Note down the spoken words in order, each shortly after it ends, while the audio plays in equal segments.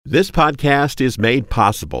This podcast is made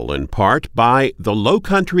possible in part by the Low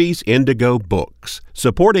Country's Indigo Books,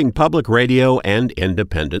 supporting public radio and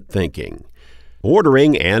independent thinking.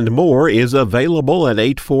 Ordering and more is available at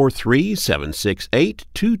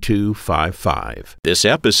 843-768-2255. This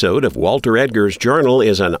episode of Walter Edgar's Journal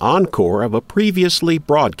is an encore of a previously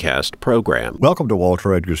broadcast program. Welcome to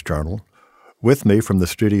Walter Edgar's Journal. With me from the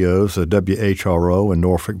studios of WHRO in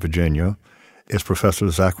Norfolk, Virginia, is Professor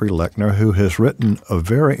Zachary Lechner, who has written a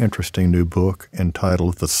very interesting new book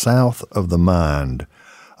entitled The South of the Mind,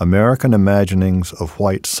 American Imaginings of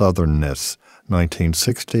White Southernness,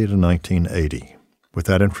 1960 to 1980. With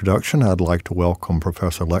that introduction, I'd like to welcome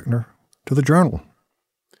Professor Lechner to the Journal.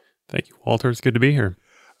 Thank you, Walter. It's good to be here.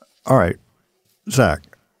 All right.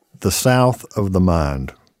 Zach, The South of the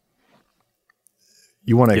Mind.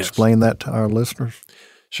 You want to explain that to our listeners?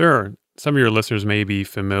 Sure. Some of your listeners may be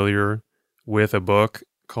familiar with a book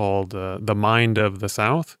called The Mind of the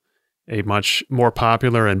South, a much more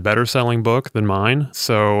popular and better-selling book than mine.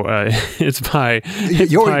 So it's by...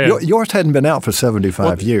 yours hadn't been out for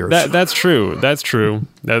 75 years. That's true. That's true.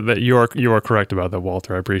 That you are correct about that,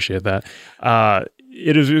 Walter. I appreciate that.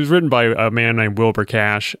 It was written by a man named Wilbur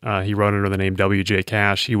Cash. He wrote under the name W.J.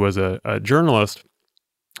 Cash. He was a journalist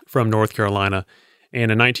from North Carolina.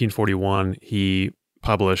 And in 1941, he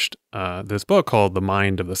published this book called The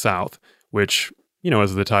Mind of the South, which,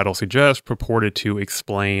 as the title suggests, purported to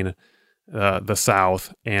explain the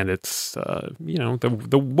South and its,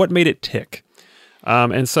 what made it tick.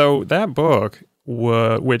 And so that book,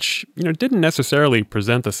 which, didn't necessarily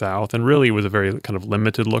present the South and really was a very kind of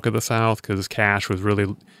limited look at the South because Cash was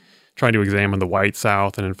really trying to examine the white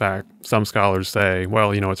South. And in fact, some scholars say,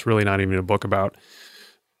 well, it's really not even a book about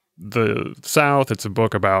the South. It's a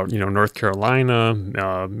book about, North Carolina,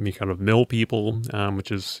 kind of mill people,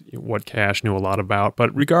 which is what Cash knew a lot about.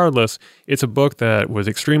 But regardless, it's a book that was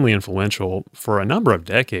extremely influential for a number of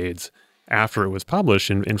decades after it was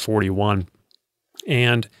published in 41.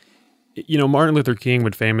 And, Martin Luther King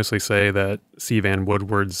would famously say that C. Vann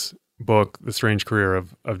Woodward's book, The Strange Career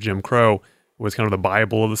of Jim Crow, was kind of the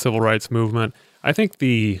Bible of the civil rights movement. I think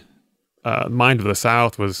the Mind of the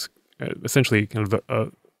South was essentially kind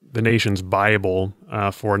of the nation's Bible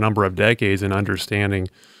for a number of decades in understanding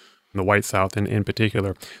the white South in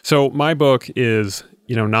particular. So my book is,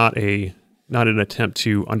 not an attempt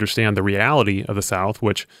to understand the reality of the South,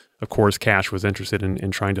 which of course Cash was interested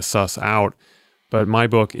in trying to suss out. But my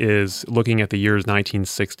book is looking at the years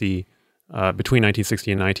 1960, between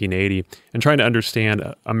 1960 and 1980, and trying to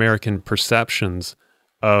understand American perceptions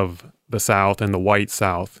of the South and the white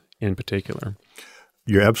South in particular.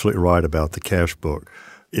 You're absolutely right about the Cash book.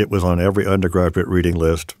 It was on every undergraduate reading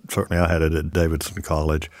list. Certainly I had it at Davidson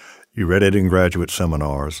College. You read it in graduate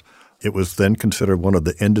seminars. It was then considered one of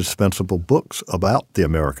the indispensable books about the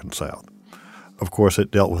American South. Of course,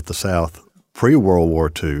 it dealt with the South pre-World War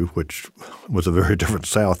II, which was a very different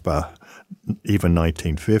South by even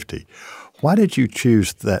 1950. Why did you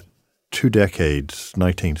choose that 2 decades,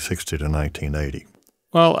 1960 to 1980?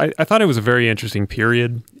 Well, I thought it was a very interesting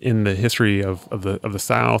period in the history of the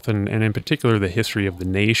South and in particular the history of the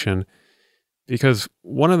nation, because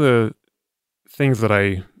one of the things that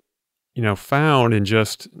I, found in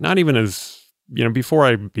just not even as, before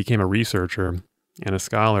I became a researcher and a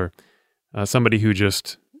scholar, somebody who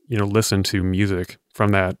just, listened to music from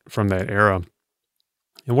that era.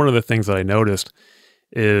 And one of the things that I noticed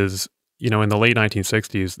is, in the late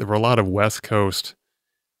 1960s, there were a lot of West Coast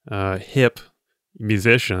hip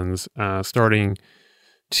musicians starting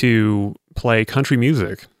to play country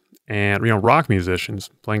music, and rock musicians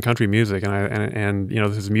playing country music, and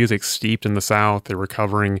this is music steeped in the South. They were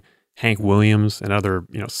covering Hank Williams and other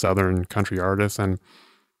Southern country artists, and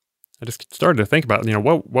I just started to think about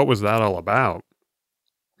what was that all about.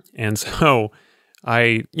 And so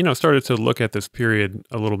I started to look at this period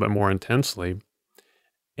a little bit more intensely,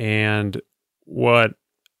 and what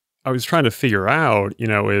I was trying to figure out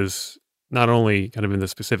is not only kind of in the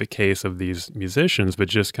specific case of these musicians, but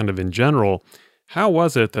just kind of in general, how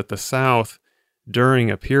was it that the South during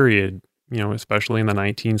a period, especially in the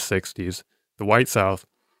 1960s, the white South,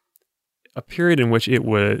 a period in which it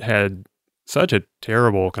had such a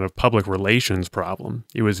terrible kind of public relations problem.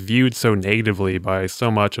 It was viewed so negatively by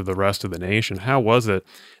so much of the rest of the nation. How was it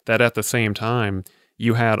that at the same time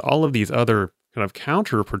you had all of these other kind of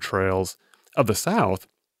counter portrayals of the South,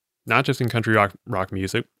 not just in country rock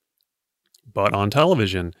music, but on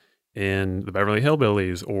television, in the Beverly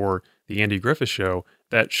Hillbillies or the Andy Griffith Show,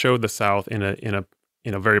 that showed the South in a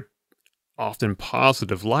very often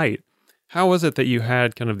positive light? How was it that you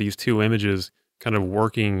had kind of these two images kind of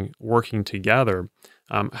working together?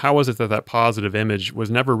 how was it that that positive image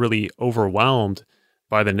was never really overwhelmed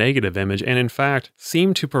by the negative image, and in fact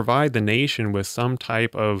seemed to provide the nation with some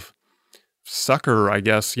type of succor, I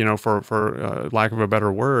guess, for lack of a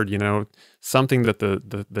better word, something that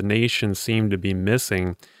the nation seemed to be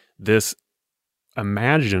missing. This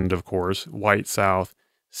imagined, of course, white South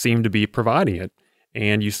seemed to be providing it.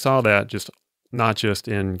 And you saw that not just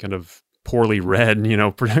in kind of poorly read,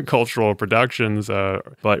 cultural productions,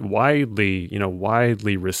 but widely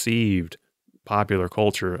received popular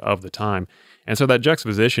culture of the time. And so that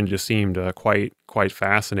juxtaposition just seemed quite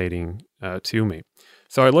fascinating to me.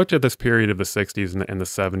 So I looked at this period of the 60s and the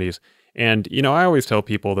 70s, and, I always tell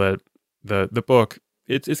people that the book,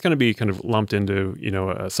 it's going to be kind of lumped into,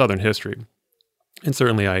 Southern history. And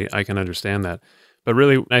certainly I can understand that. But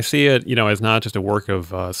really, I see it, as not just a work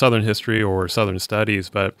of Southern history or Southern studies,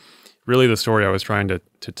 but really the story I was trying to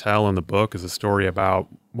tell in the book is a story about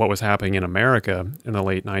what was happening in America in the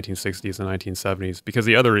late 1960s and 1970s. Because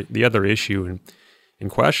the other issue in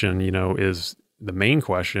question, is the main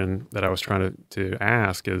question that I was trying to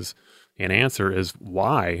ask and answer is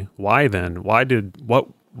why? Why then? What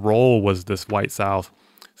role was this white South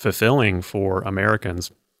fulfilling for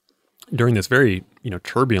Americans during this very,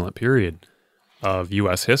 turbulent period of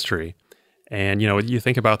U.S. history? And, you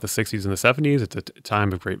think about the 60s and the 70s, it's a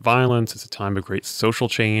time of great violence. It's a time of great social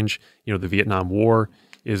change. The Vietnam War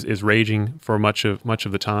is raging for much of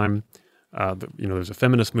the time. There's a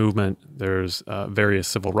feminist movement. There's various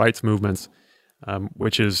civil rights movements,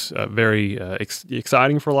 which is very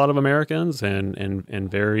exciting for a lot of Americans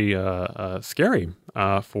and very scary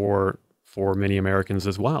for many Americans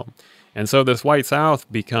as well. And so this white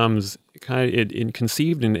South becomes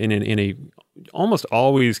conceived in a almost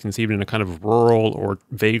always conceived in a kind of rural or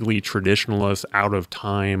vaguely traditionalist, out of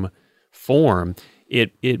time form.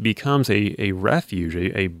 It becomes a refuge,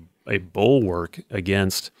 a bulwark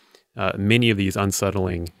against many of these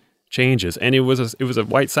unsettling changes. And it was a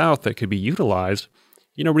white South that could be utilized,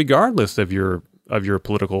 regardless of your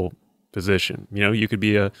political position. You could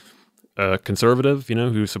be a conservative,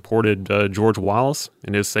 who supported George Wallace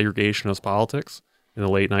and his segregationist politics in the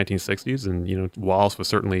late 1960s. And, Wallace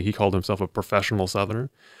he called himself a professional Southerner.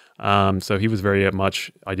 So he was very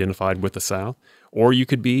much identified with the South. Or you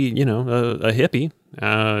could be, a hippie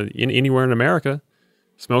anywhere in America,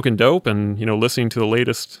 smoking dope and, listening to the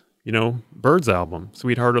latest, Byrds album,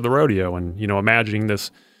 Sweetheart of the Rodeo, and, imagining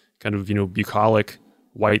this kind of, bucolic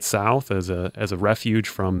white South as a refuge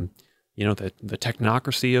from, the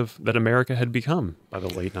technocracy that America had become by the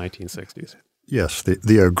late 1960s. Yes,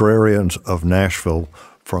 the agrarians of Nashville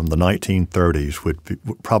from the 1930s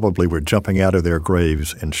probably were jumping out of their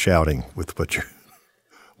graves and shouting with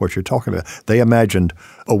what you're talking about. They imagined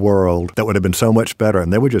a world that would have been so much better,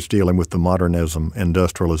 and they were just dealing with the modernism,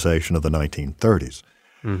 industrialization of the 1930s,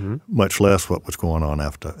 much less what was going on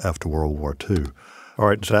after World War II. All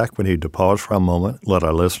right, Zach, we need to pause for a moment, let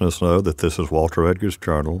our listeners know that this is Walter Edgar's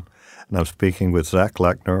Journal, and I'm speaking with Zach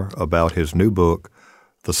Lechner about his new book,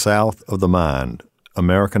 The South of the Mind,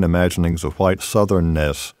 American Imaginings of White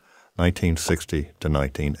Southernness, 1960 to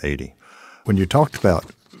 1980. When you talked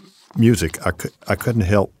about music, I couldn't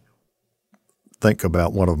help think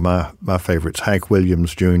about one of my favorites, Hank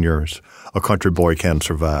Williams Jr.'s A Country Boy Can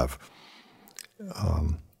Survive.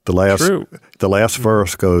 The last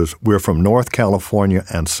verse goes, "We're from North California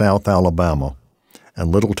and South Alabama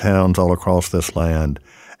and little towns all across this land,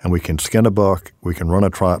 and we can skin a buck, we can run a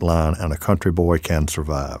trot line, and a country boy can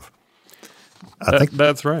survive." I think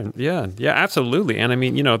that's right. Yeah, absolutely. And I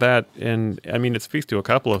mean, it speaks to a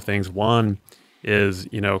couple of things. One is,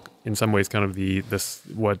 in some ways, kind of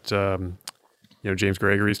what James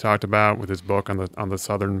Gregory's talked about with his book on the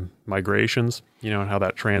Southern migrations, and how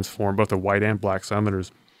that transformed both the white and black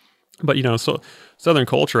Southerners. But so Southern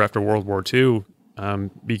culture after World War II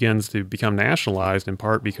begins to become nationalized in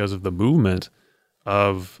part because of the movement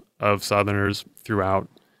of Southerners throughout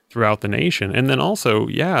the nation. And then also,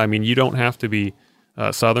 you don't have to be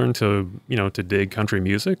Southern to dig country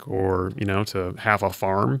music or, to have a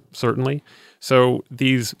farm, certainly. So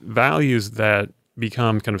these values that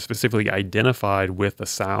become kind of specifically identified with the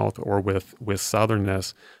South or with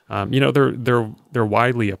Southernness, they're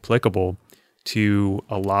widely applicable to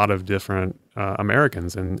a lot of different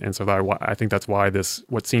Americans. And so I think that's why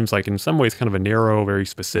what seems like in some ways kind of a narrow, very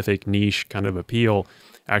specific niche kind of appeal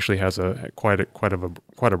actually has quite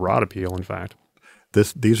a broad appeal, in fact.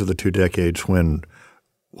 These are the 2 decades when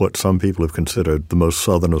what some people have considered the most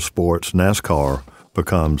Southern of sports, NASCAR,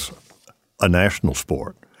 becomes a national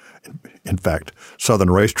sport. In fact, Southern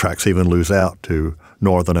racetracks even lose out to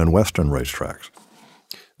Northern and Western racetracks.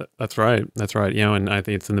 That's right. And I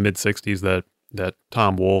think it's in the mid-'60s that that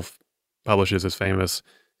Tom Wolfe publishes his famous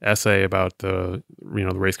essay about the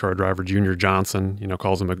race car driver Junior Johnson,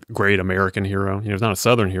 calls him a great American hero. He's not a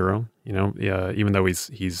Southern hero, even though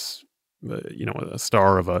he's a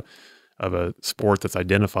star of a sport that's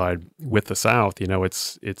identified with the South.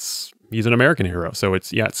 He's an American hero. So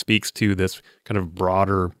it speaks to this kind of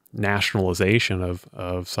broader nationalization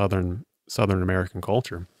of Southern American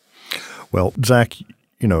culture. Well, Zach,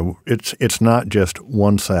 it's not just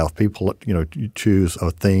one South. People, you choose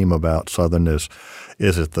a theme about Southernness.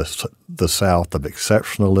 Is it the South of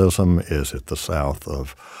exceptionalism? Is it the South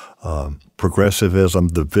of progressivism,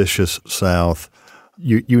 the vicious South?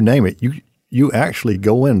 You name it. You actually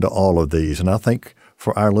go into all of these, and I think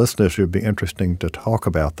for our listeners, it would be interesting to talk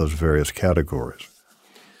about those various categories.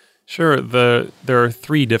 Sure. There are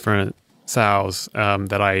three different Souths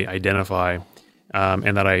that I identify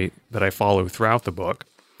and that I follow throughout the book.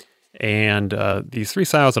 And these three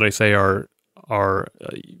Souths that I say are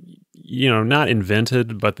not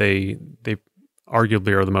invented, but they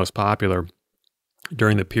arguably are the most popular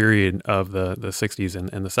during the period of the 60s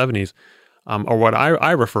and the 70s, are what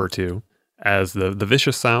I refer to as the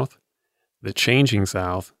vicious South, the changing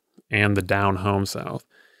South, and the down-home South.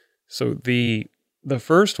 So the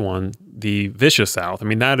first one, the vicious South,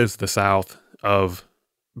 that is the South of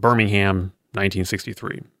Birmingham,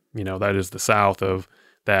 1963. That is the South of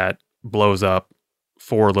that blows up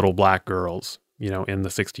 4 little black girls, in the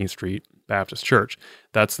 16th Street Baptist Church.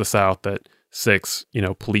 That's the South that sicks,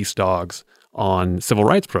 police dogs on civil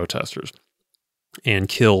rights protesters and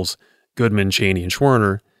kills Goodman, Cheney, and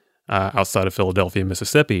Schwerner outside of Philadelphia,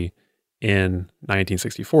 Mississippi in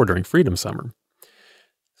 1964 during Freedom Summer.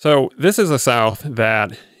 So this is a South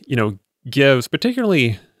that, gives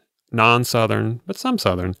particularly non-Southern, but some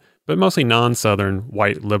Southern, but mostly non-Southern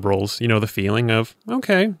white liberals, the feeling of,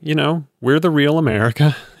 okay, we're the real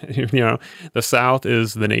America. The South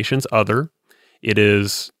is the nation's other. It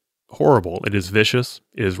is horrible. It is vicious.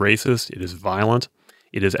 It is racist. It is violent.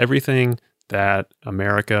 It is everything that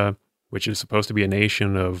America, which is supposed to be a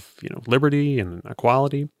nation of, liberty and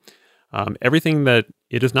equality, everything that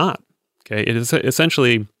it is not. Okay, it is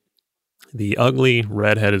essentially the ugly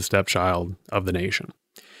redheaded stepchild of the nation.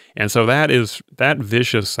 And so that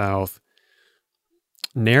vicious South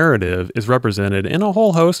narrative is represented in a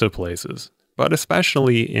whole host of places, but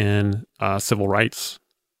especially in civil rights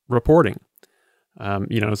reporting.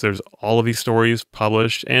 There's all of these stories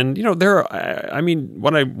published, and there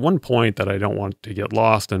are. One point that I don't want to get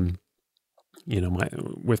lost in,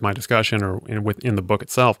 with my discussion or within the book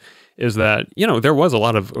itself, is that there was a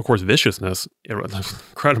lot of course, viciousness, an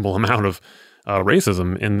incredible amount of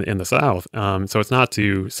racism in the South. So it's not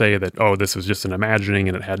to say that, this was just an imagining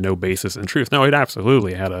and it had no basis in truth. No, it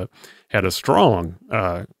absolutely had a strong,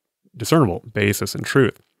 discernible basis in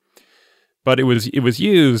truth. But it was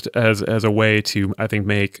used as a way to, I think,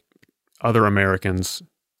 make other Americans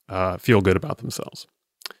feel good about themselves.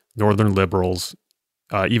 Northern liberals,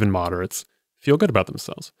 even moderates, feel good about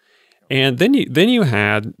themselves. And then you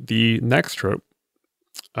had the next trope,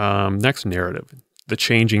 next narrative, the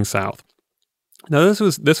changing South. Now, this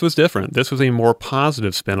was different. This was a more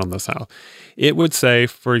positive spin on the South. It would say,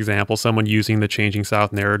 for example, someone using the changing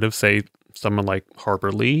South narrative, say someone like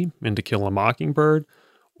Harper Lee in To Kill a Mockingbird,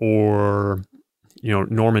 or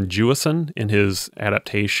Norman Jewison in his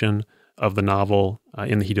adaptation of the novel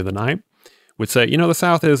In the Heat of the Night, would say, the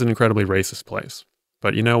South is an incredibly racist place.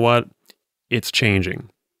 But you know what? It's changing.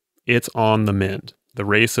 It's on the mend. The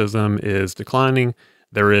racism is declining.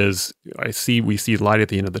 We see light at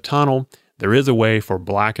the end of the tunnel. There is a way for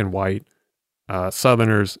black and white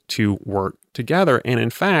Southerners to work together. And in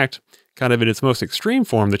fact, kind of in its most extreme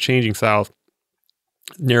form, the changing South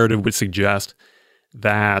narrative would suggest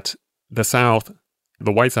that the South,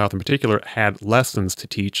 the white South in particular, had lessons to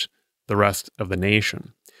teach the rest of the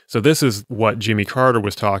nation. So this is what Jimmy Carter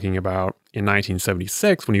was talking about in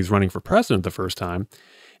 1976 when he was running for president the first time.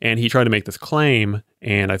 And he tried to make this claim,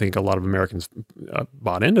 and I think a lot of Americans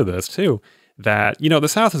bought into this too, that, the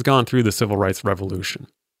South has gone through the Civil Rights Revolution.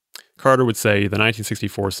 Carter would say the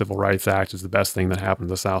 1964 Civil Rights Act is the best thing that happened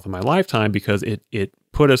to the South in my lifetime because it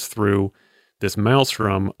put us through this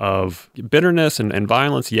maelstrom of bitterness and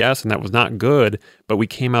violence, yes, and that was not good, but we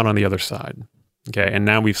came out on the other side. Okay, and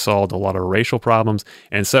now we've solved a lot of racial problems.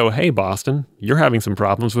 And so, hey, Boston, you're having some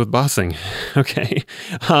problems with busing. Okay,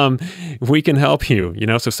 we can help you.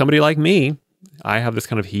 So somebody like me, I have this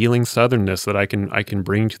kind of healing Southernness that I can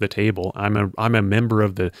bring to the table. I'm a member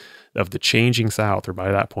of the changing South, or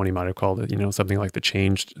by that point he might have called it, something like the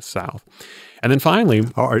changed South. And then finally,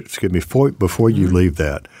 all right, excuse me, before you leave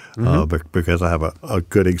that, because I have a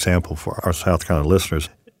good example for our South Carolina listeners.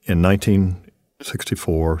 In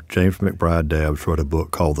 1964, James McBride Dabbs wrote a book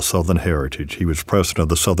called The Southern Heritage. He was president of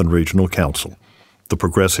the Southern Regional Council, the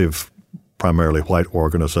progressive, primarily white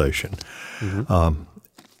organization. Mm-hmm.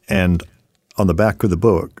 And on the back of the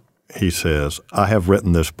book, he says, I have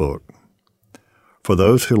written this book for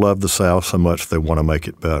those who love the South so much they want to make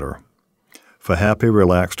it better, for happy,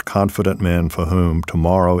 relaxed, confident men for whom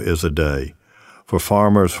tomorrow is a day, for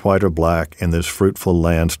farmers, white or black, in this fruitful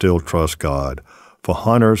land still trust God, for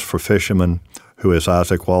hunters, for fishermen, who, as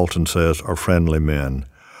Isaac Walton says, are friendly men,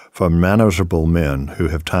 for manageable men who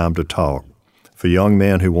have time to talk, for young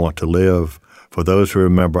men who want to live, for those who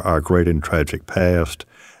remember our great and tragic past,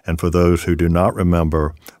 and for those who do not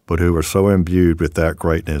remember, but who are so imbued with that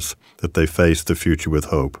greatness that they face the future with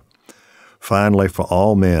hope. Finally, for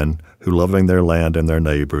all men who, loving their land and their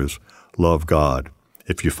neighbors, love God.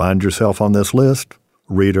 If you find yourself on this list,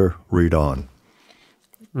 reader, read on.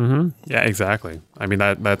 Mm-hmm. Yeah, exactly. I mean,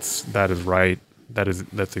 that is right.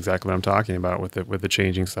 That's exactly what I'm talking about with the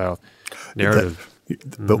changing South narrative.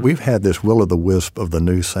 But we've had this will-o'-the-wisp of the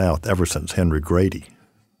New South ever since Henry Grady.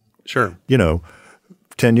 Sure.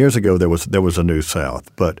 10 years ago there was a New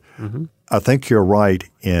South, but mm-hmm. I think you're right.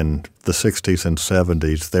 In the 60s and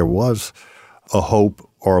 70s, there was a hope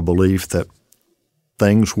or a belief that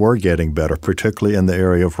things were getting better, particularly in the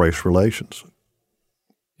area of race relations.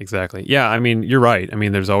 Exactly. Yeah, I mean, you're right. I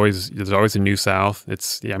mean, there's always a New South.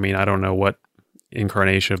 I don't know what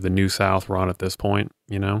incarnation of the New South we're on at this point,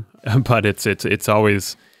 but it's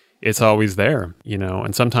always there,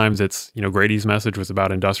 and sometimes it's, Grady's message was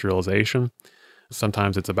about industrialization.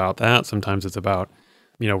 Sometimes it's about that. Sometimes it's about,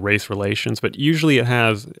 race relations, but usually it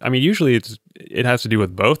has to do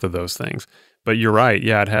with both of those things. But you're right.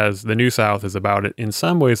 Yeah, the New South is about it. In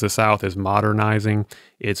some ways, the South is modernizing.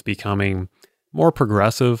 It's becoming more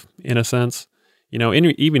progressive in a sense.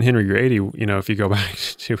 Even Henry Grady, if you go back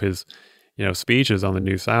to his, speeches on the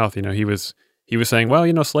New South, he was saying,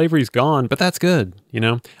 well, slavery's gone, but that's good.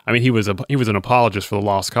 I mean, he was an apologist for the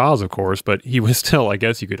lost cause, of course, but he was still, I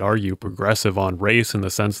guess you could argue, progressive on race in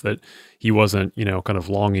the sense that he wasn't, kind of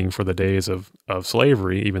longing for the days of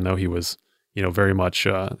slavery, even though he was, very much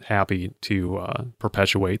happy to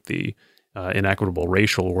perpetuate the inequitable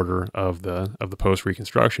racial order of the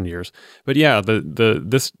post-Reconstruction years. But yeah,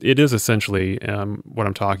 it is essentially what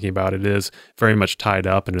I'm talking about. It is very much tied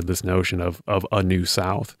up into this notion of a New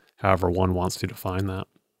South, however one wants to define that.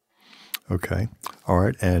 Okay. All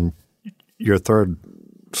right. And your third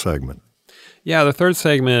segment? Yeah, the third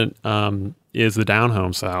segment is the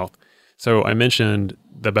down-home South. So I mentioned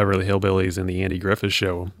the Beverly Hillbillies and the Andy Griffith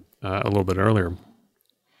Show a little bit earlier.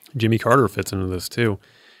 Jimmy Carter fits into this too.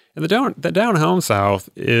 And the down-home South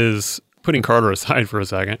is, putting Carter aside for a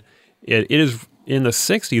second, it is, in the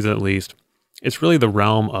 60s at least, it's really the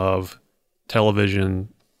realm of television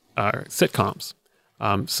sitcoms.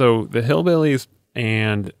 So the Hillbillies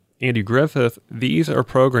and Andy Griffith, these are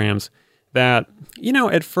programs that,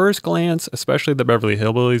 at first glance, especially the Beverly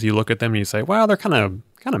Hillbillies, you look at them and you say, wow, they're kind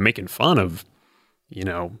of making fun of,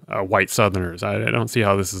 white Southerners. I don't see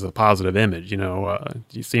how this is a positive image.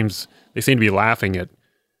 They seem to be laughing at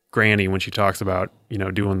Granny when she talks about,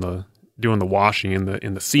 doing the washing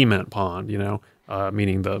in the cement pond,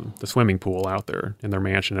 meaning the swimming pool out there in their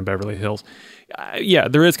mansion in Beverly Hills. Yeah,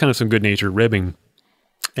 there is kind of some good-natured ribbing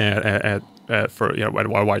for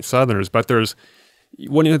white Southerners, but there's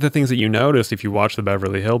one of the things that you notice if you watch the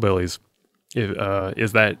Beverly Hillbillies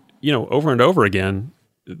is that over and over again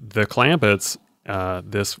the Clampetts,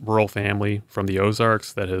 this rural family from the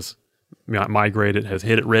Ozarks that has migrated, has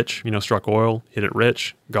hit it rich, struck oil, hit it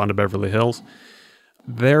rich, gone to Beverly Hills.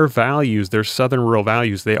 Their values, their Southern rural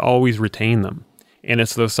values, they always retain them, and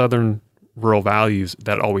it's those Southern rural values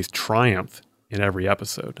that always triumph in every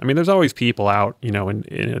episode. I mean, there's always people out, in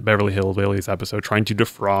a Beverly Hillbillies episode trying to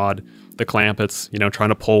defraud the Clampetts, trying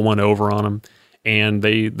to pull one over on them, and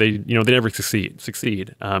they never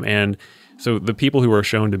succeed. And so the people who are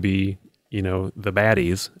shown to be, the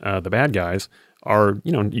baddies, the bad guys, are,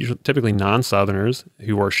 usually, typically non-Southerners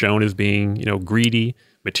who are shown as being, greedy,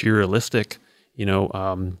 materialistic,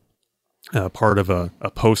 part of a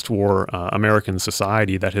post-war American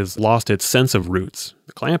society that has lost its sense of roots.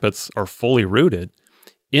 The Clampetts are fully rooted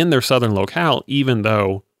in their Southern locale, even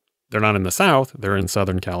though they're not in the South, they're in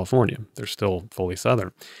Southern California. They're still fully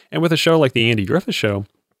Southern. And with a show like the Andy Griffith Show,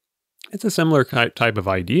 it's a similar type of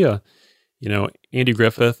idea. Andy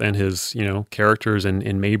Griffith and his, characters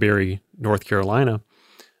in Mayberry, North Carolina,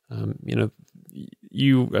 the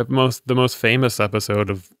most famous episode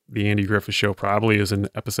of the Andy Griffith Show probably is an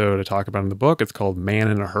episode I talk about in the book. It's called Man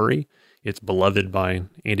in a Hurry. It's beloved by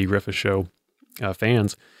Andy Griffith Show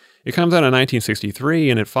fans. It comes out in 1963,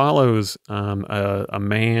 and it follows a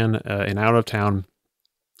man, an out-of-town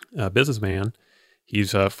businessman.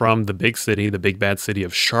 He's from the big city, the big bad city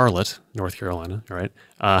of Charlotte, North Carolina, right?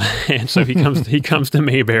 And so he comes to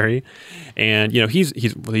Mayberry, and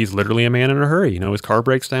he's literally a man in a hurry. His car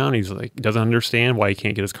breaks down. He's like, doesn't understand why he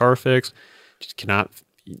can't get his car fixed.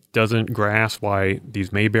 Doesn't grasp why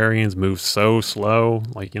these Mayberrians move so slow.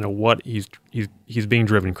 Like, what he's being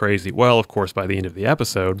driven crazy. Well, of course, by the end of the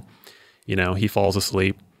episode, he falls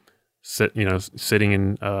asleep, sitting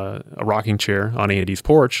in a rocking chair on Andy's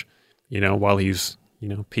porch, while he's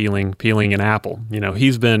peeling an apple.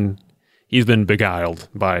 He's been beguiled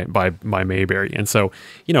by Mayberry. And so,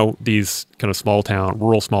 these kind of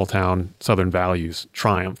rural small town Southern values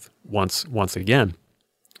triumph once again.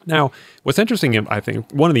 Now, what's interesting, I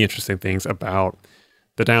think one of the interesting things about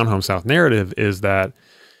the Down Home South narrative is that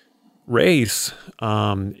race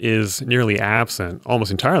is nearly absent, almost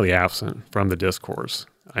entirely absent from the discourse.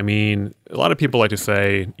 I mean, a lot of people like to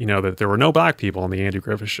say, that there were no black people on the Andy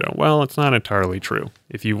Griffith Show. Well, it's not entirely true.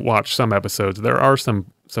 If you watch some episodes, there are some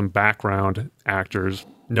background actors,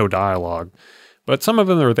 no dialogue, but some of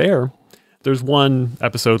them are there. There's one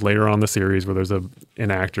episode later on in the series where there's an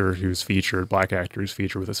actor who's featured, black actor who's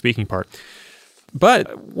featured with a speaking part.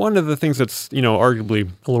 But one of the things that's, arguably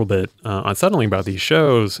a little bit unsettling about these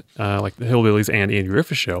shows, like the Hillbillies and Andy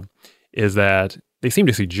Griffith Show, is that they seem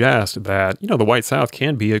to suggest that, the White South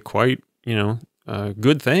can be a quite,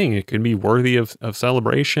 good thing. It can be worthy of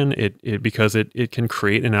celebration because it can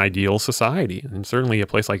create an ideal society. And certainly a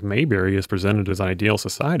place like Mayberry is presented as an ideal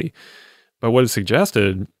society. But what is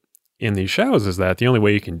suggested in these shows is that the only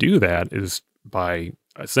way you can do that is by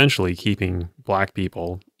essentially keeping black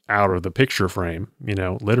people out of the picture frame,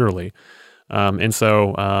 literally. And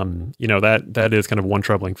so, that is kind of one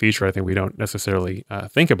troubling feature I think we don't necessarily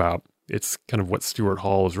think about. It's kind of what Stuart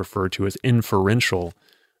Hall has referred to as inferential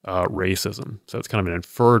racism. So it's kind of an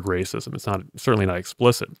inferred racism. It's certainly not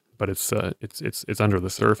explicit, but it's under the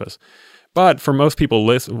surface. But for most people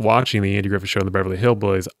watching the Andy Griffith Show and the Beverly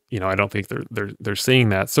Hillbillies, I don't think they're seeing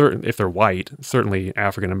that. If they're white, certainly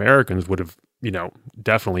African Americans would have,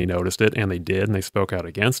 definitely noticed it, and they did, and they spoke out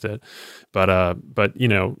against it. But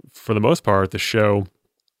for the most part, the show,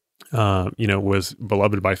 was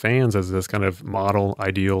beloved by fans as this kind of model,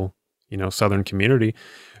 ideal, Southern community,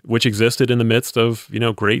 which existed in the midst of,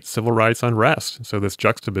 great civil rights unrest. So this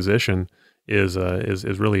juxtaposition is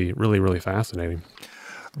really, really, really fascinating.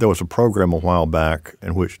 There was a program a while back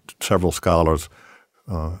in which several scholars,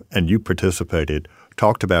 and you participated,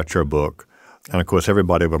 talked about your book. And, of course,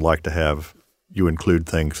 everybody would like to have you include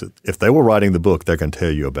things that if they were writing the book, they're going to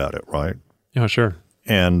tell you about it, right? Yeah, sure.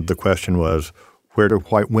 And the question was, where do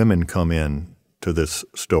white women come in to this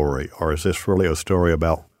story? Or is this really a story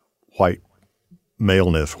about white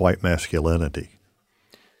maleness, white masculinity?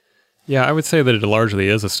 Yeah, I would say that it largely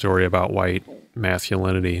is a story about white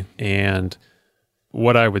masculinity. And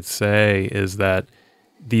what I would say is that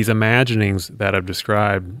these imaginings that I've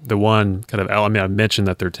described, the one kind of element I've mentioned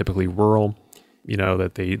that they're typically rural,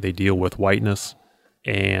 that they deal with whiteness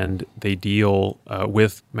and they deal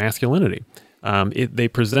with masculinity. They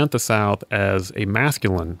present the South as a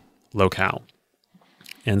masculine locale.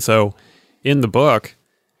 And so in the book,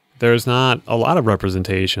 there's not a lot of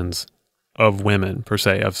representations of women per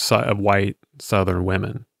se, of white Southern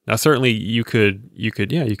women. Now, certainly you could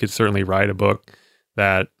certainly write a book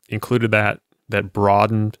that included that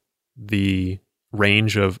broadened the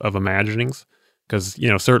range of imaginings, because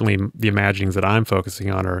certainly the imaginings that I'm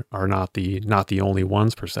focusing on are not the only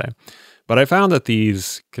ones per se. But I found that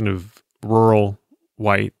these kind of rural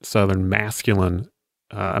white Southern masculine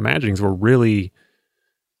imaginings were really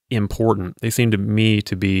important. They seem to me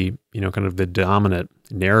to be kind of the dominant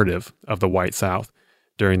narrative of the White South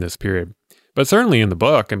during this period. But certainly in the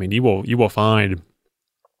book, I mean, you will find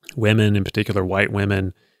women, in particular white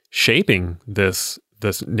women, shaping this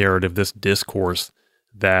narrative, this discourse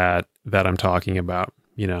that I'm talking about.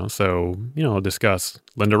 So I'll discuss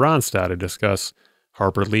Linda Ronstadt, I discuss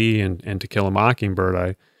Harper Lee and To Kill a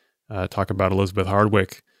Mockingbird. I talk about Elizabeth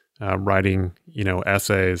Hardwick writing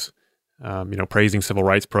essays, praising civil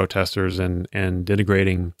rights protesters and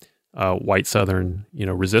denigrating white Southern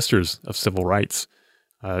resistors of civil rights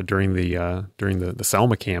during the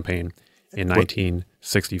Selma campaign in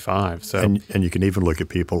 1965. So and you can even look at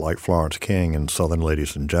people like Florence King in Southern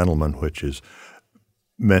Ladies and Gentlemen, which is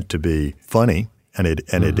meant to be funny, and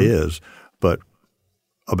it is, but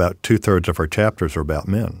about 2/3 of her chapters are about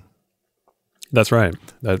men. That's right.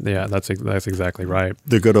 That's exactly right.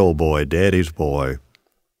 The good old boy, daddy's boy,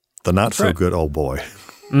 the not so good old boy.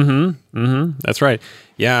 That's right.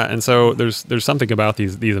 Yeah, and so there's something about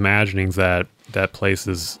these imaginings that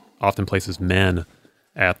often places men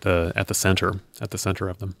at the center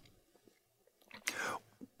of them.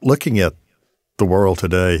 Looking at the world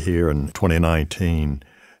today here in 2019,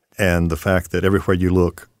 and the fact that everywhere you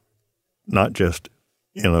look, not just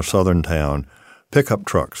in a southern town, pickup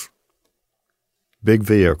trucks, big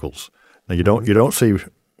vehicles. Now you don't see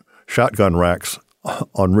shotgun racks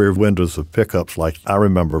on rear windows of pickups like I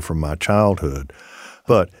remember from my childhood,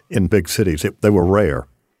 but in big cities they were rare.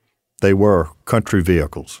 They were country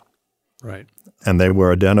vehicles, right? And they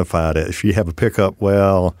were identified as, if you have a pickup,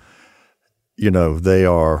 well, they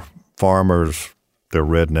are farmers, they're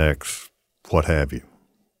rednecks, what have you.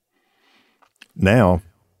 Now,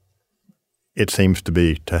 it seems to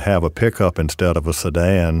be to have a pickup instead of a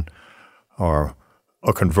sedan or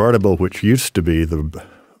a convertible, which used to be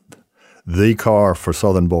the car for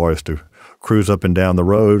Southern boys to cruise up and down the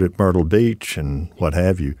road at Myrtle Beach and what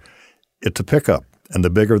have you. It's a pickup, and the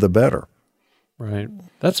bigger the better. Right.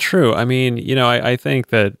 That's true. I mean, I think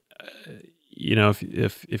that,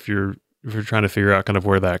 if you're trying to figure out kind of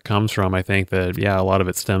where that comes from, I think that, a lot of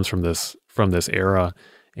it stems from this era.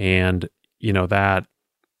 And, that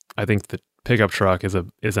I think the pickup truck is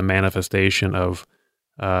a manifestation of,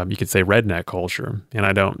 you could say, redneck culture. And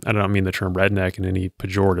I don't mean the term redneck in any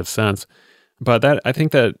pejorative sense, but I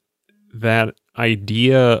think that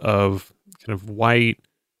idea of kind of white,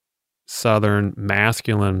 Southern,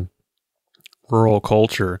 masculine, rural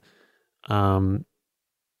culture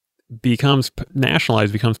becomes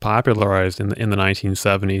nationalized, becomes popularized in the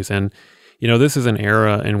 1970s. And, this is an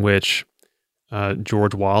era in which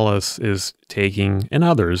George Wallace is taking, and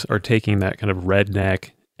others are taking, that kind of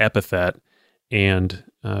redneck epithet and,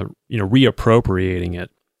 reappropriating it,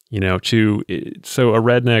 so a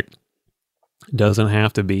redneck doesn't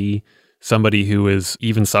have to be somebody who is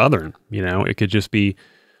even Southern, it could just be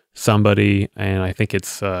somebody, and I think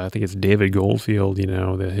it's David Goldfield,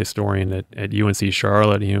 the historian at UNC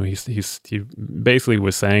Charlotte. He basically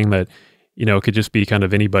was saying that, it could just be kind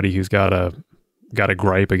of anybody who's got a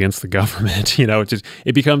gripe against the government.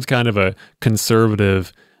 It becomes kind of a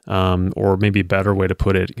conservative, or maybe a better way to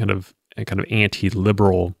put it, kind of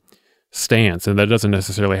anti-liberal stance, and that doesn't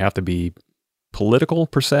necessarily have to be political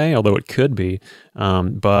per se, although it could be,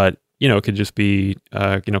 but. It could just be,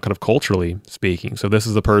 kind of culturally speaking. So this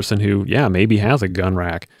is a person who, maybe has a gun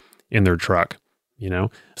rack in their truck,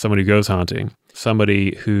 somebody who goes hunting,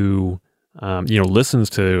 somebody who, listens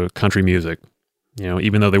to country music,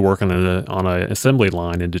 even though they work on an assembly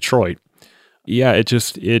line in Detroit. I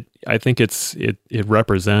think it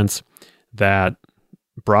represents that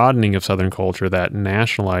broadening of Southern culture, that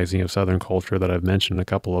nationalizing of Southern culture that I've mentioned a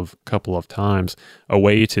couple of times, a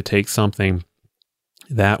way to take something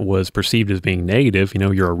that was perceived as being negative.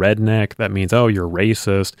 You're a redneck. That means, you're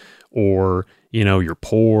racist, or, you're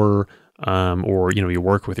poor, or, you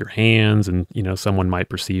work with your hands, and, someone might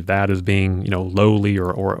perceive that as being, lowly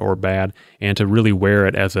or bad, and to really wear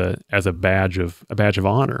it as a badge of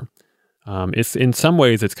honor. It's, in some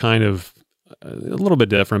ways, it's kind of a little bit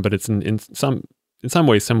different, but it's in some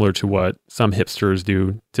ways similar to what some hipsters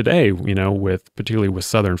do today, particularly with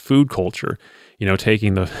Southern food culture,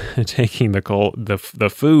 taking the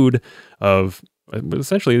food of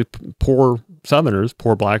essentially poor Southerners,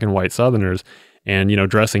 poor black and white Southerners, and,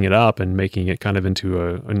 dressing it up and making it kind of into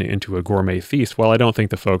a gourmet feast. Well, I don't think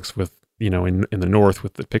the folks with, in the North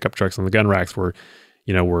with the pickup trucks and the gun racks were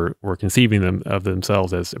conceiving of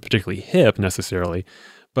themselves as particularly hip necessarily.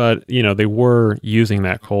 But, they were using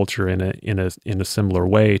that culture in a similar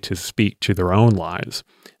way to speak to their own lives,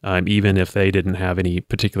 even if they didn't have any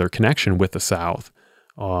particular connection with the South,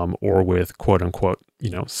 or with quote unquote,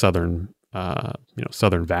 Southern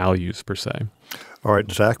values per se. All right,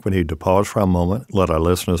 Zach, we need to pause for a moment. Let our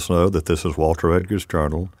listeners know that this is Walter Edgar's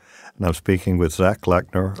Journal, and I'm speaking with Zach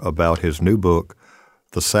Gleckner about his new book,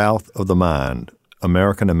 The South of the Mind: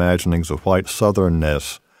 American Imaginings of White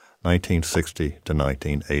Southernness, 1960 to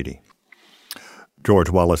 1980.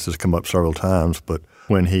 George Wallace has come up several times, but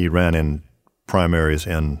when he ran in primaries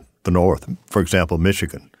in the North, for example,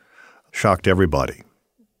 Michigan, shocked everybody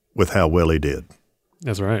with how well he did.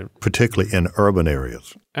 That's right. Particularly in urban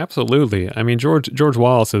areas. Absolutely. I mean, George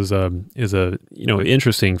Wallace is a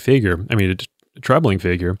interesting figure. I mean, a troubling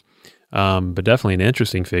figure, but definitely an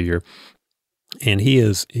interesting figure. And he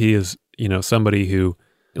is somebody who,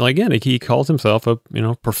 again, he calls himself a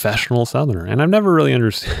professional Southerner, and I've never really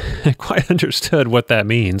quite understood what that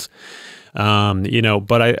means. But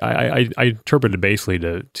I interpret it basically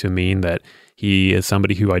to mean that he is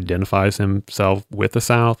somebody who identifies himself with the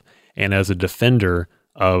South and as a defender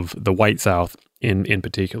of the white South in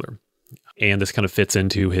particular. And this kind of fits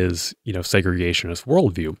into his, segregationist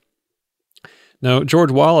worldview. Now, George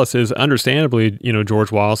Wallace is understandably,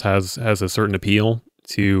 George Wallace has a certain appeal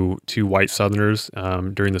to white Southerners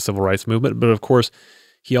during the Civil Rights Movement, but of course,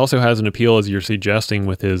 he also has an appeal, as you're suggesting,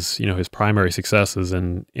 with his, his primary successes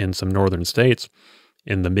in some northern states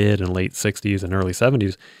in the mid and late 60s and early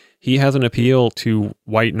 70s. He has an appeal to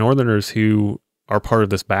white Northerners who are part of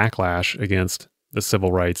this backlash against the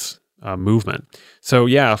Civil Rights movement. So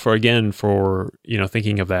yeah, for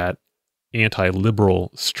thinking of that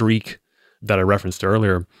anti-liberal streak that I referenced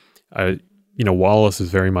earlier, Wallace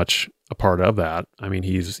is very much a part of that. I mean,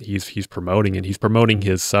 he's promoting it. He's promoting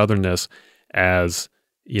his Southernness as,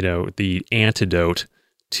 the antidote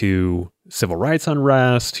to civil rights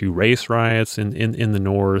unrest, to race riots in the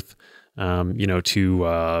North,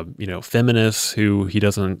 to feminists who he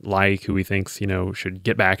doesn't like, who he thinks, should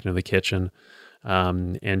get back into the kitchen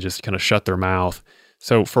and just kind of shut their mouth.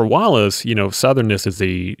 So for Wallace,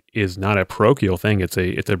 Southernness is not a parochial thing. It's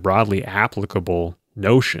a broadly applicable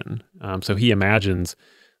notion. So he imagines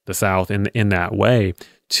the South in that way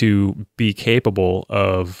to be capable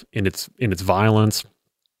of, in its violence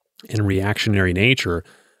and reactionary nature,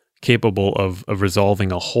 capable of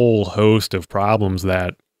resolving a whole host of problems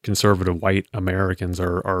that conservative white Americans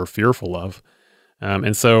are fearful of.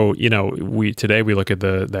 And so, today we look at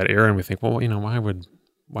that era and we think, well,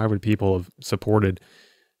 why would people have supported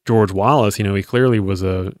George Wallace? He clearly was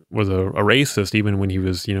a racist, even when he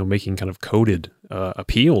was, making kind of coded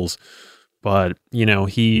appeals. But,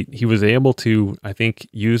 he was able to, I think,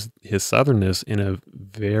 use his Southernness in a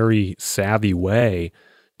very savvy way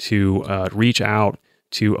to reach out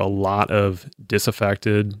to a lot of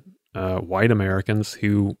disaffected white Americans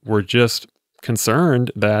who were just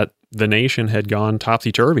concerned that the nation had gone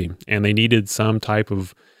topsy-turvy and they needed some type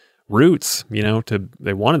of roots,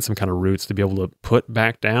 they wanted some kind of roots to be able to put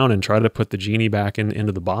back down and try to put the genie back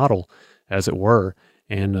into the bottle, as it were.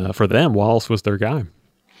 And for them, Wallace was their guy.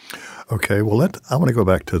 Okay, well, I want to go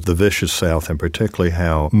back to the vicious South, and particularly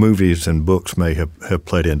how movies and books may have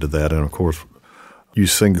played into that. And of course, you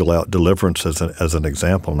single out Deliverance as an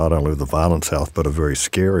example, not only of the violent South, but a very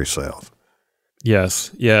scary South.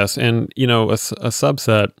 Yes. And, a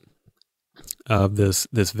subset of this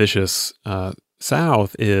vicious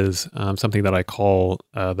South is something that I call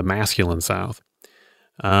the masculine South.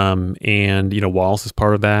 And, Wallace is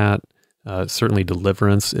part of that. Certainly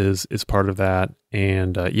Deliverance is part of that.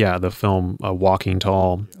 And the film Walking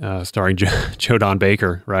Tall, starring Joe Don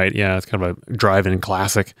Baker, right? Yeah, it's kind of a drive-in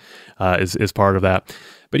classic, is part of that.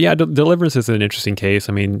 But yeah, Deliverance is an interesting case.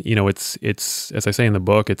 I mean, it's as I say in the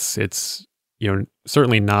book, it's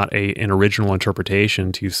certainly not an original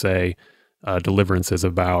interpretation to say Deliverance is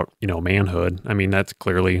about manhood. I mean, that's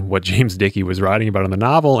clearly what James Dickey was writing about in the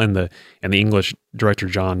novel, and the English director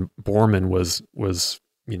John Boorman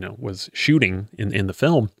was shooting in the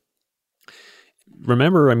film.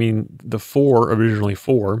 Remember, I mean, originally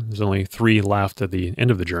four, there's only 3 left at the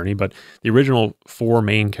end of the journey, but the original 4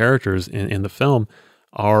 main characters in the film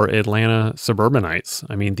are Atlanta suburbanites.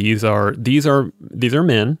 I mean, these are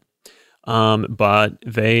men, but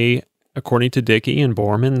they, according to Dickey and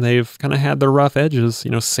Boorman, they've kind of had their rough edges,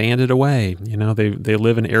 sanded away. They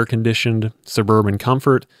live in air-conditioned suburban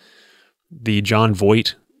comfort. The John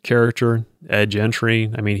Voight character, Ed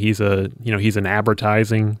Gentry, I mean, he's an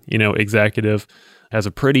advertising, executive, has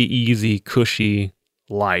a pretty easy, cushy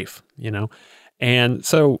life, And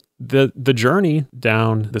so the journey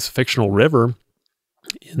down this fictional river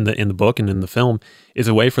in the book and in the film is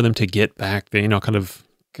a way for them to get back, kind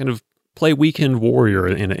of play weekend warrior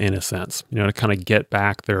in a sense, to kind of get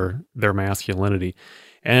back their masculinity.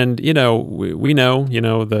 And, we know,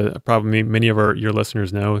 probably many of your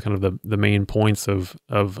listeners know kind of the main points of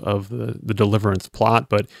the Deliverance plot.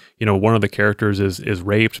 But, one of the characters is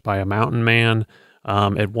raped by a mountain man.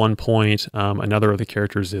 At one point, another of the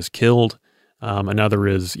characters is killed. Another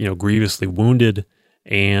is, grievously wounded.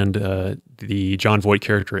 And the John Voight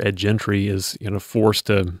character, Ed Gentry, is, forced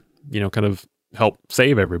to, kind of help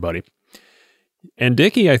save everybody. And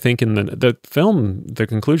Dickey, I think in the film, the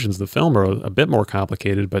conclusions of the film are a bit more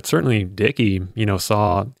complicated, but certainly Dickey,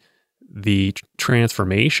 saw the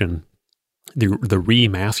transformation, the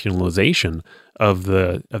remasculinization of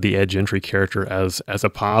the Ed Gentry character as a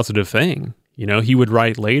positive thing. He would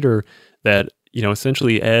write later that,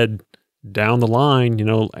 essentially Ed down the line,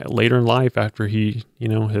 later in life after he,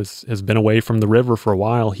 has been away from the river for a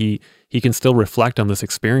while, he can still reflect on this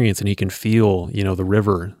experience and he can feel, the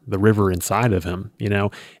river inside of him,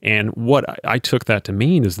 and what I took that to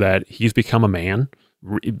mean is that he's become a man,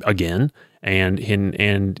 again, and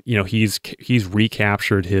he's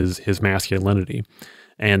recaptured his masculinity,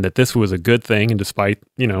 and that this was a good thing. And despite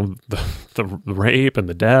the rape and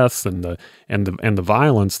the deaths and the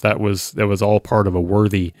violence, that was all part of a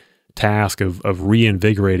worthy task of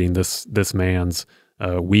reinvigorating this man's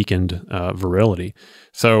weakened virility.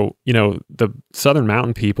 So the Southern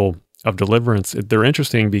Mountain people of Deliverance, they're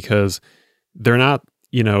interesting because they're not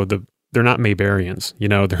they're not Mayberrians.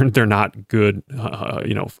 They're not good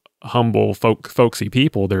humble folksy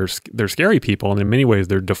people. They're scary people, and in many ways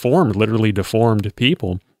they're deformed, literally deformed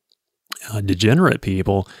people, degenerate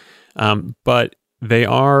people. But they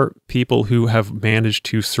are people who have managed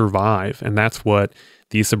to survive, and that's what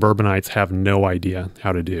these suburbanites have no idea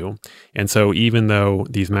how to do. And so even though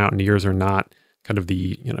these mountaineers are not kind of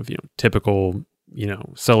the typical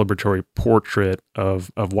celebratory portrait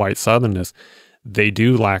of white Southernness, they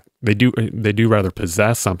do rather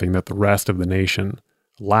possess something that the rest of the nation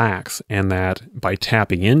lacks, and that by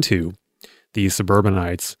tapping into these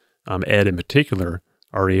suburbanites, Ed in particular,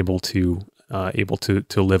 are able to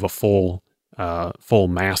live a full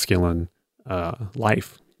masculine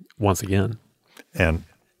life once again. And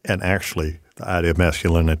actually, the idea of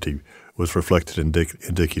masculinity was reflected in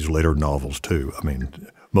Dickey's later novels too. I mean,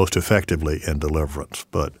 most effectively in Deliverance,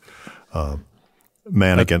 but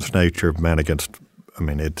man against nature, man against. I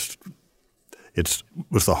mean, it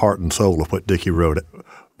was the heart and soul of what Dickey wrote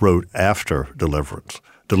after Deliverance.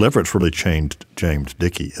 Deliverance really changed James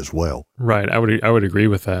Dickey as well. Right, I would agree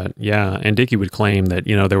with that. Yeah, and Dickey would claim that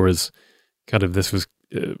there was kind of this was.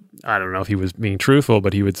 I don't know if he was being truthful,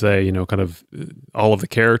 but he would say, kind of all of the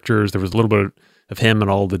characters, there was a little bit of him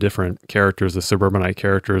and all the different characters, the suburbanite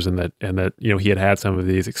characters, and that he had some of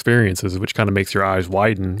these experiences, which kind of makes your eyes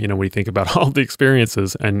widen, when you think about all the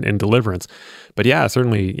experiences and Deliverance. But yeah,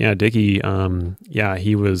 certainly, Dickey,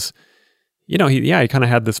 he was, he kind of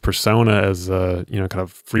had this persona as a, kind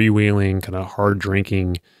of freewheeling, kind of hard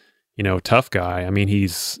drinking, tough guy. I mean,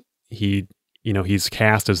 he's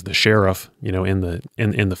cast as the sheriff, in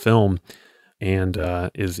the film, and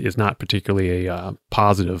is not particularly a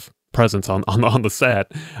positive presence on the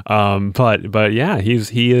set. But yeah, he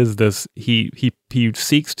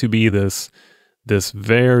seeks to be this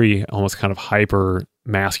very almost kind of hyper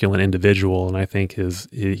masculine individual, and I think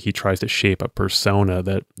he tries to shape a persona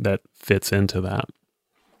that fits into that.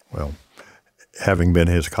 Well, having been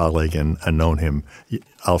his colleague and known him,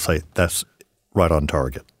 I'll say that's right on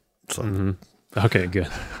target. So. Mm-hmm. Okay, good.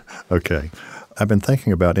 Okay. I've been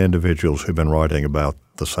thinking about individuals who've been writing about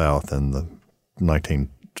the South in the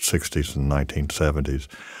 1960s and 1970s.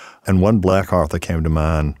 And one black author came to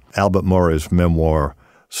mind, Albert Murray's memoir,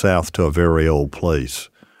 South to a Very Old Place.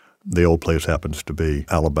 The old place happens to be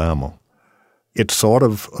Alabama. It's sort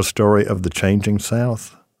of a story of the changing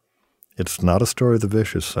South. It's not a story of the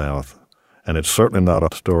vicious South, and it's certainly not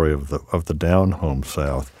a story of the down-home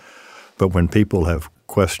South. But when people have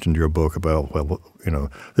questioned your book about,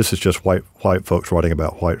 this is just white folks writing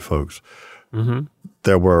about white folks. Mm-hmm.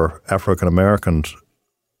 There were African Americans,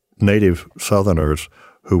 native Southerners,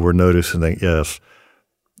 who were noticing that, yes,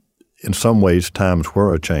 in some ways times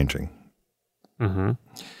were changing. Mm-hmm.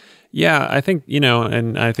 Yeah, I think,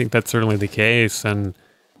 and I think that's certainly the case. And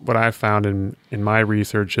what I've found in my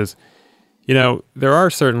research is, there are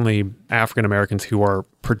certainly African Americans who are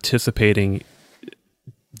participating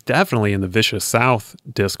definitely in the vicious South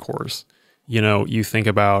discourse. You think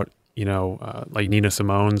about, like Nina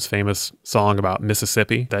Simone's famous song about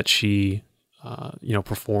Mississippi that she,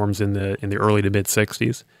 performs in the early to mid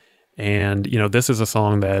 60s. And, this is a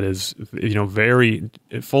song that is, very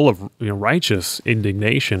full of, righteous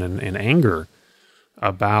indignation and anger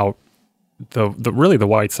about the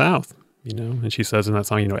white South, and she says in that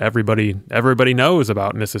song, everybody knows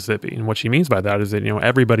about Mississippi. And what she means by that is that,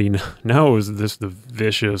 everybody knows the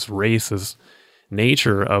vicious, racist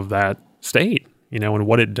nature of that state, and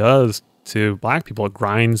what it does to black people. It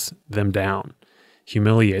grinds them down,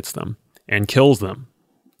 humiliates them, and kills them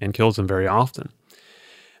very often.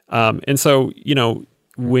 And so,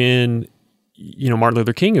 when, Martin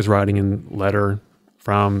Luther King is writing a letter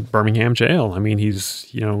from Birmingham jail, I mean,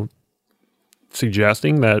 he's,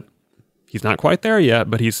 suggesting that he's not quite there yet,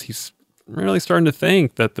 but he's really starting to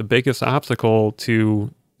think that the biggest obstacle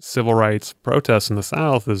to civil rights protests in the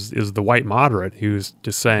South is the white moderate who's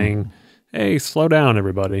just saying, hey, slow down,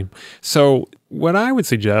 everybody. So what I would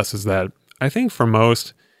suggest is that I think for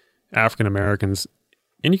most African Americans,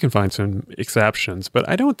 and you can find some exceptions, but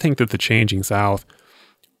I don't think that the changing South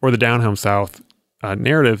or the down-home South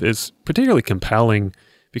narrative is particularly compelling,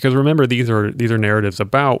 because remember, these are narratives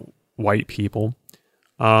about white people,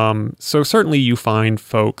 So certainly you find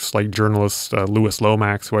folks like journalist Louis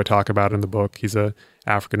Lomax, who I talk about in the book. He's a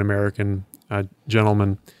African-American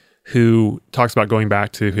gentleman who talks about going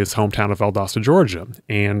back to his hometown of Valdosta, Georgia,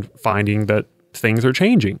 and finding that things are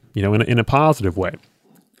changing, in a positive way,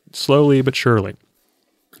 slowly but surely.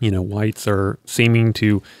 Whites are seeming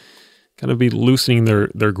to kind of be loosening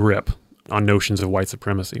their grip on notions of white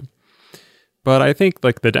supremacy. But I think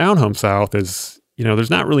like the down-home South is,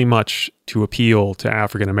 there's not really much to appeal to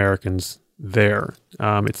African Americans there.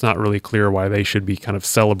 It's not really clear why they should be kind of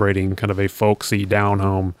celebrating kind of a folksy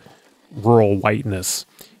down-home rural whiteness,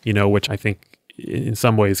 which I think in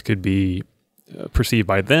some ways could be perceived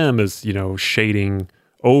by them as, shading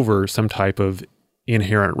over some type of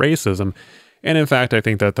inherent racism. And in fact, I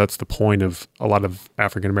think that that's the point of a lot of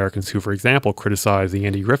African Americans who, for example, criticize the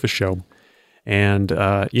Andy Griffith Show. And,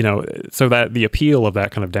 so that the appeal of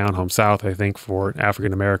that kind of down home South, I think, for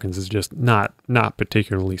African Americans is just not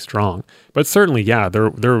particularly strong. But certainly, yeah,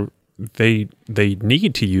 they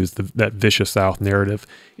need to use that vicious South narrative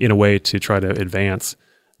in a way to try to advance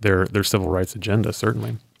their civil rights agenda,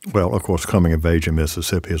 certainly. Well, of course, Coming of Age in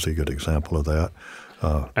Mississippi is a good example of that.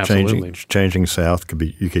 Absolutely. Changing South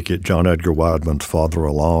you could get John Edgar Wideman's Farther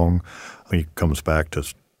Along. He comes back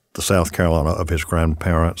to the South Carolina of his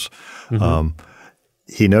grandparents. Mm-hmm.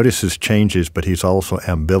 He notices changes, but he's also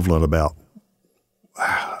ambivalent about,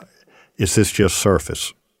 is this just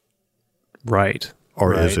surface? Right.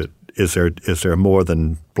 Or right. is there more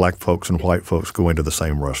than black folks and white folks going to the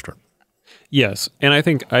same restaurant? Yes, and I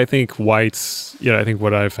think whites. I think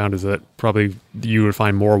what I've found is that probably you would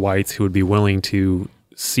find more whites who would be willing to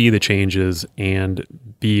see the changes and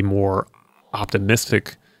be more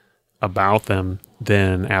optimistic about them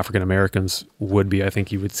than African Americans would be. I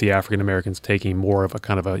think you would see African Americans taking more of a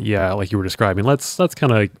kind of like you were describing. Let's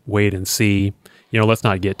kind of wait and see. Let's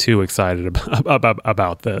not get too excited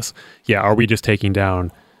about this. Yeah, are we just taking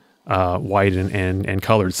down white and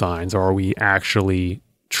colored signs, or are we actually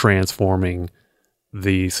transforming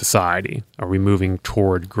the society? Are we moving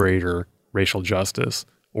toward greater racial justice,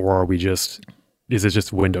 or is it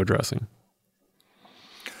just window dressing?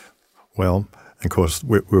 Well, of course,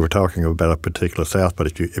 we were talking about a particular South, but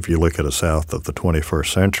if you look at a South of the 21st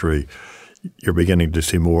century, you're beginning to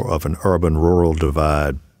see more of an urban-rural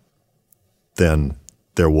divide than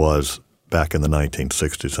there was back in the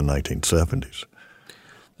 1960s and 1970s.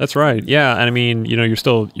 That's right. Yeah, and I mean,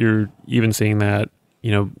 you're even seeing that,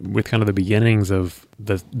 with kind of the beginnings of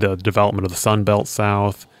the development of the Sun Belt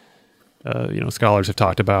South. Scholars have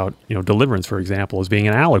talked about, Deliverance, for example, as being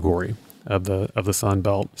an allegory of the Sun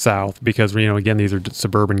Belt South, because again, these are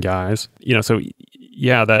suburban guys. So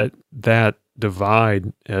yeah, that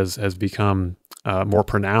divide has become more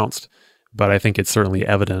pronounced, but I think it's certainly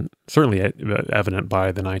evident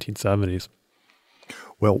by the 1970s.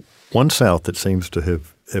 Well, one South that seems to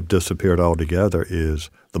have disappeared altogether is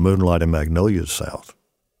the Moonlight and Magnolias South.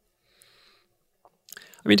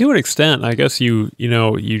 I mean, to an extent, I guess you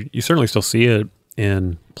certainly still see it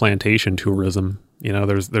in plantation tourism.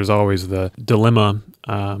 There's always the dilemma.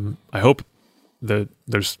 I hope that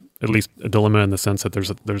there's at least a dilemma in the sense that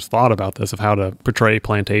there's thought about this, of how to portray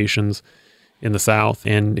plantations in the South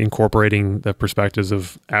and incorporating the perspectives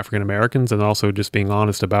of African Americans, and also just being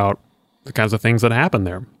honest about the kinds of things that happen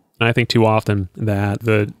there. And I think too often that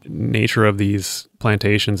the nature of these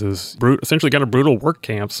plantations is essentially kind of brutal work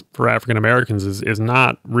camps for African Americans is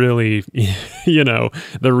not really,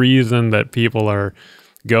 the reason that people are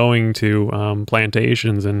going to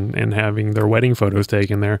plantations and having their wedding photos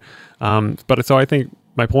taken there. But so I think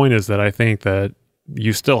my point is that I think that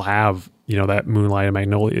you still have, that Moonlight and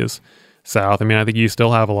Magnolias South. I mean, I think you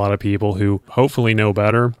still have a lot of people who hopefully know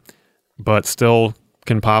better, but still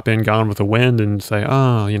can pop in Gone with the Wind and say,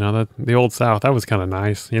 oh, the old South, that was kind of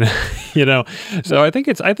nice, So I think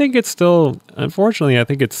it's still, unfortunately, I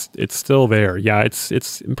think it's still there. Yeah,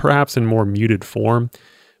 it's perhaps in more muted form,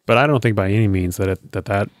 but I don't think by any means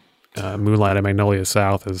that Moonlight and Magnolia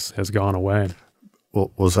South has gone away.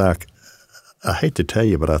 Well, Zach, I hate to tell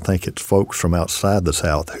you, but I think it's folks from outside the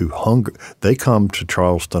South who they come to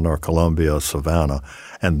Charleston or Columbia or Savannah,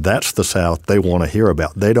 and that's the South they want to hear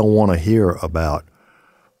about. They don't want to hear about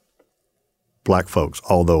black folks,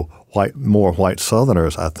 although more white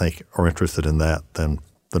Southerners, I think, are interested in that than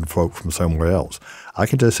folk from somewhere else. I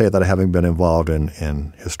can just say that having been involved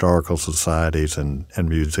in historical societies and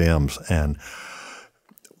museums and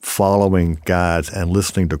following guides and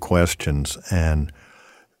listening to questions, and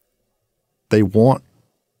they want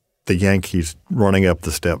the Yankees running up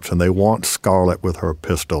the steps, and they want Scarlett with her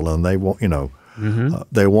pistol, and they want,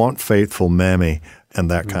 they want faithful Mammy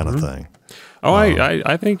and that kind of thing. Oh,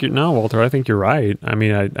 I think no, Walter. I think you're right. I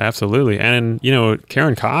mean, absolutely. And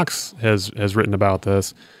Karen Cox has written about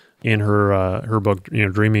this in her book,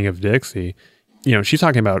 Dreaming of Dixie. She's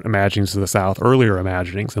talking about imaginings of the South, earlier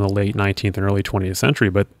imaginings in the late 19th and early 20th century.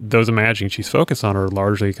 But those imaginings she's focused on are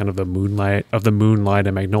largely kind of the moonlight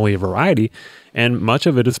and magnolia variety, and much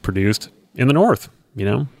of it is produced in the North.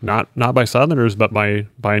 Not by Southerners, but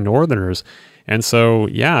by Northerners. And so,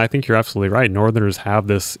 yeah, I think you're absolutely right. Northerners have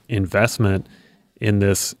this investment in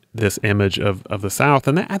this image of the South.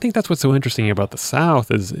 And I think that's what's so interesting about the South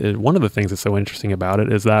is one of the things that's so interesting about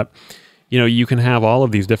it is that, you can have all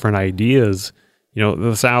of these different ideas.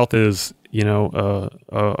 The South is,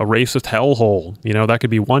 a racist hellhole. That could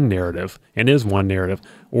be one narrative and is one narrative.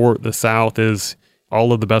 Or the South is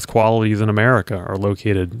all of the best qualities in America are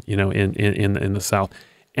located, in the South.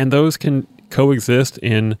 And those can coexist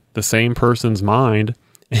in the same person's mind,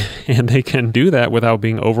 and they can do that without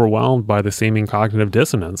being overwhelmed by the seeming cognitive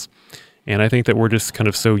dissonance. And I think that we're just kind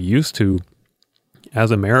of so used to,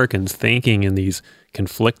 as Americans, thinking in these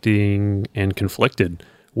conflicting and conflicted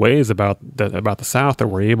ways about the South that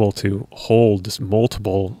we're able to hold just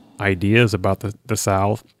multiple ideas about the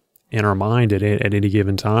South in our mind at any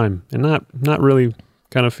given time, and not really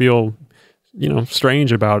kind of feel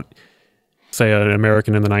strange about, say, an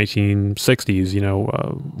American in the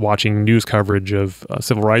 1960s, watching news coverage of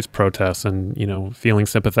civil rights protests and, feeling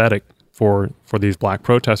sympathetic for these black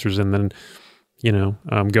protesters, and then,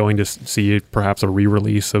 going to see perhaps a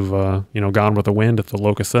re-release of, Gone with the Wind at the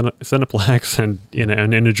Locust Cineplex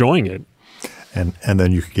and enjoying it. And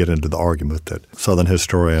then you could get into the argument that Southern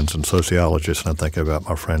historians and sociologists, and I'm thinking about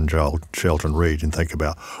my friend Sheldon Reed, and think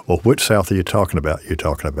about, well, which South are you talking about? You're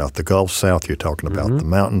talking about the Gulf South, you're talking about the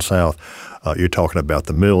Mountain South, you're talking about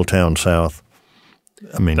the Middletown South.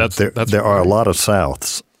 I mean, there are a lot of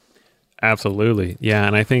Souths. Absolutely. Yeah,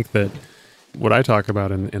 and I think that what I talk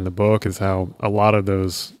about in the book is how a lot of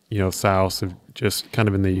those, Souths have just kind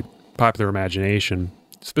of in the popular imagination,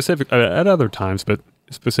 specific at other times, but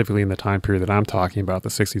specifically in the time period that I'm talking about, the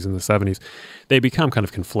 60s and the 70s, they become kind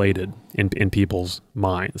of conflated in people's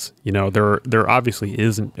minds. There obviously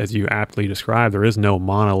isn't, as you aptly described, there is no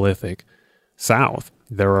monolithic South.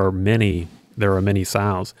 There are many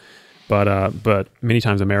Souths, but many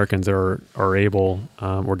times Americans are able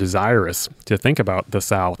or desirous to think about the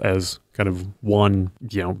South as kind of one,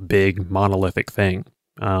 big monolithic thing,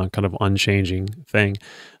 kind of unchanging thing,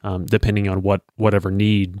 depending on whatever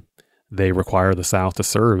need they require the South to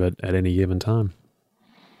serve at any given time.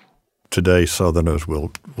 Today, Southerners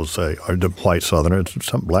will say, or the white Southerners,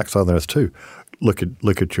 some black Southerners too, look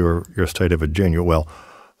at your state of Virginia. Well,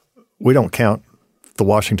 we don't count the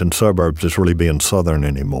Washington suburbs as really being Southern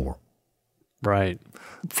anymore. Right.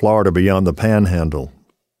 Florida beyond the Panhandle,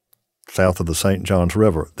 south of the St. Johns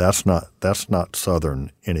River, that's not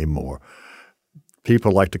Southern anymore.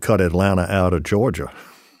 People like to cut Atlanta out of Georgia.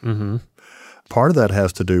 Mm-hmm. Part of that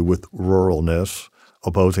has to do with ruralness,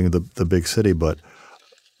 opposing the big city, but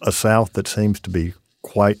a South that seems to be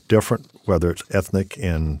quite different, whether it's ethnic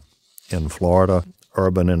in Florida,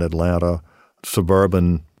 urban in Atlanta,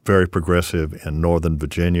 suburban, very progressive in Northern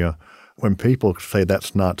Virginia. When people say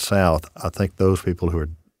that's not South, I think those people who are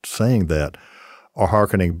saying that are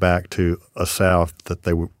hearkening back to a South that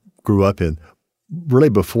they grew up in really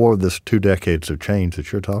before this 2 decades of change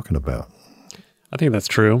that you're talking about. I think that's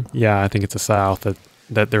true. Yeah, I think it's a South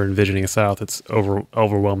that they're envisioning a South that's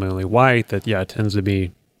overwhelmingly white. That it tends to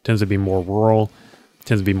be more rural,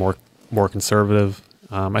 tends to be more conservative.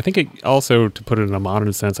 I think it also, to put it in a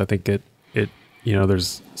modern sense, I think it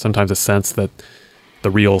there's sometimes a sense that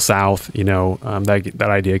the real South, that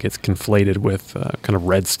idea gets conflated with kind of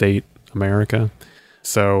red state America.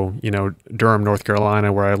 So Durham, North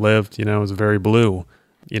Carolina, where I lived, is very blue.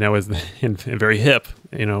 Is very hip,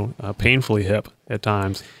 painfully hip at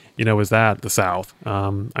times. Is that the South?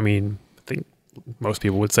 I think most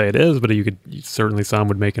people would say it is, but certainly some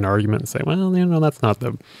would make an argument and say, well, that's not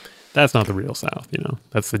the real South.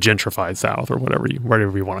 That's the gentrified South or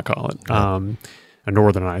whatever you want to call it, a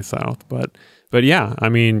northernized South. But yeah,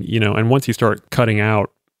 and once you start cutting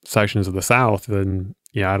out sections of the South, then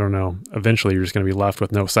I don't know. Eventually, you're just going to be left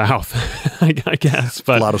with no South, I guess.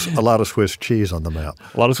 But a lot of Swiss cheese on the map.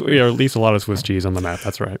 At least a lot of Swiss cheese on the map.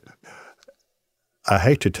 That's right. I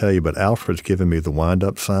hate to tell you, but Alfred's given me the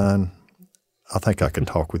wind-up sign. I think I can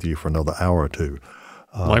talk with you for another hour or two.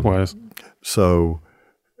 Likewise. So,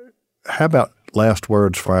 how about last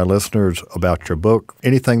words for our listeners about your book?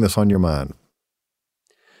 Anything that's on your mind?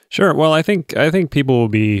 Sure. Well, I think people will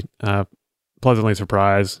be pleasantly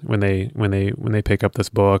surprised when they pick up this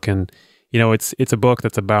book, and it's a book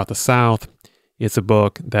that's about the South. It's a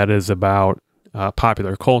book that is about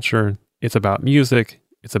popular culture. It's about music.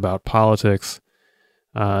 It's about politics.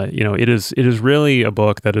 It is really a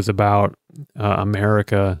book that is about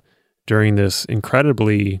America during this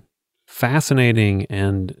incredibly fascinating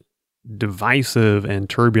and divisive and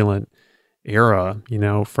turbulent era,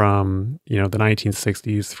 from, the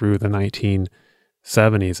 1960s through the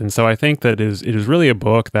 1970s. And so I think that it is really a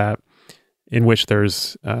book that in which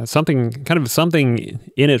there's something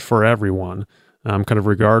in it for everyone, kind of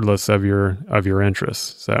regardless of your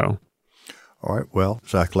interests. So, all right. Well,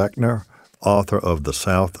 Zach Lechner, author of The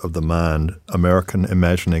South of the Mind, American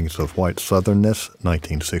Imaginings of White Southernness,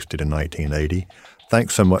 1960 to 1980.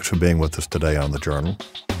 Thanks so much for being with us today on The Journal.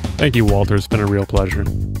 Thank you, Walter. It's been a real pleasure.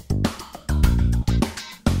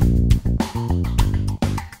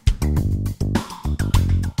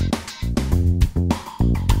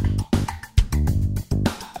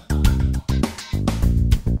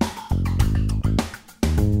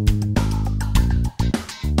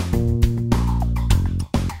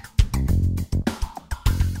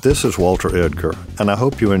 This is Walter Edgar, and I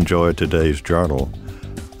hope you enjoyed today's journal.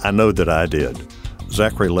 I know that I did.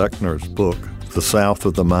 Zachary Lechner's book, The South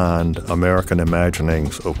of the Mind, American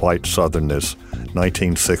Imaginings of White Southernness,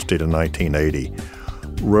 1960 to 1980,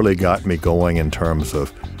 really got me going in terms of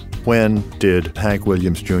when did Hank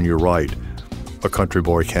Williams Jr. write A Country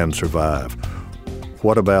Boy Can Survive?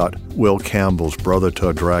 What about Will Campbell's Brother to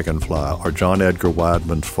a Dragonfly or John Edgar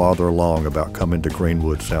Wideman's Farther Along about coming to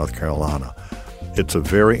Greenwood, South Carolina? It's a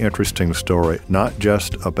very interesting story, not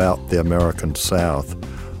just about the American South,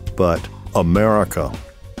 but America,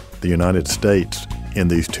 the United States, in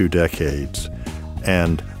these 2 decades.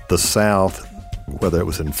 And the South, whether it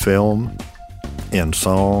was in film, in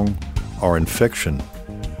song, or in fiction,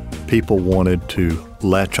 people wanted to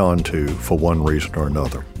latch onto for one reason or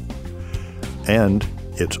another. And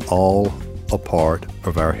it's all a part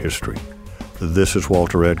of our history. This is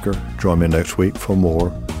Walter Edgar. Join me next week for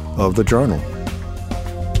more of The Journal.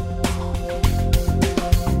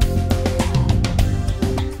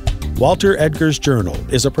 Walter Edgar's Journal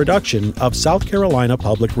is a production of South Carolina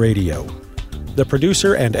Public Radio. The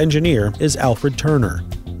producer and engineer is Alfred Turner.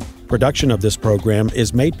 Production of this program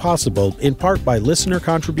is made possible in part by listener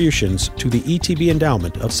contributions to the ETB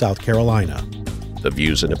Endowment of South Carolina. The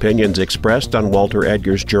views and opinions expressed on Walter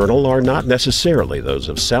Edgar's Journal are not necessarily those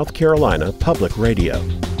of South Carolina Public Radio.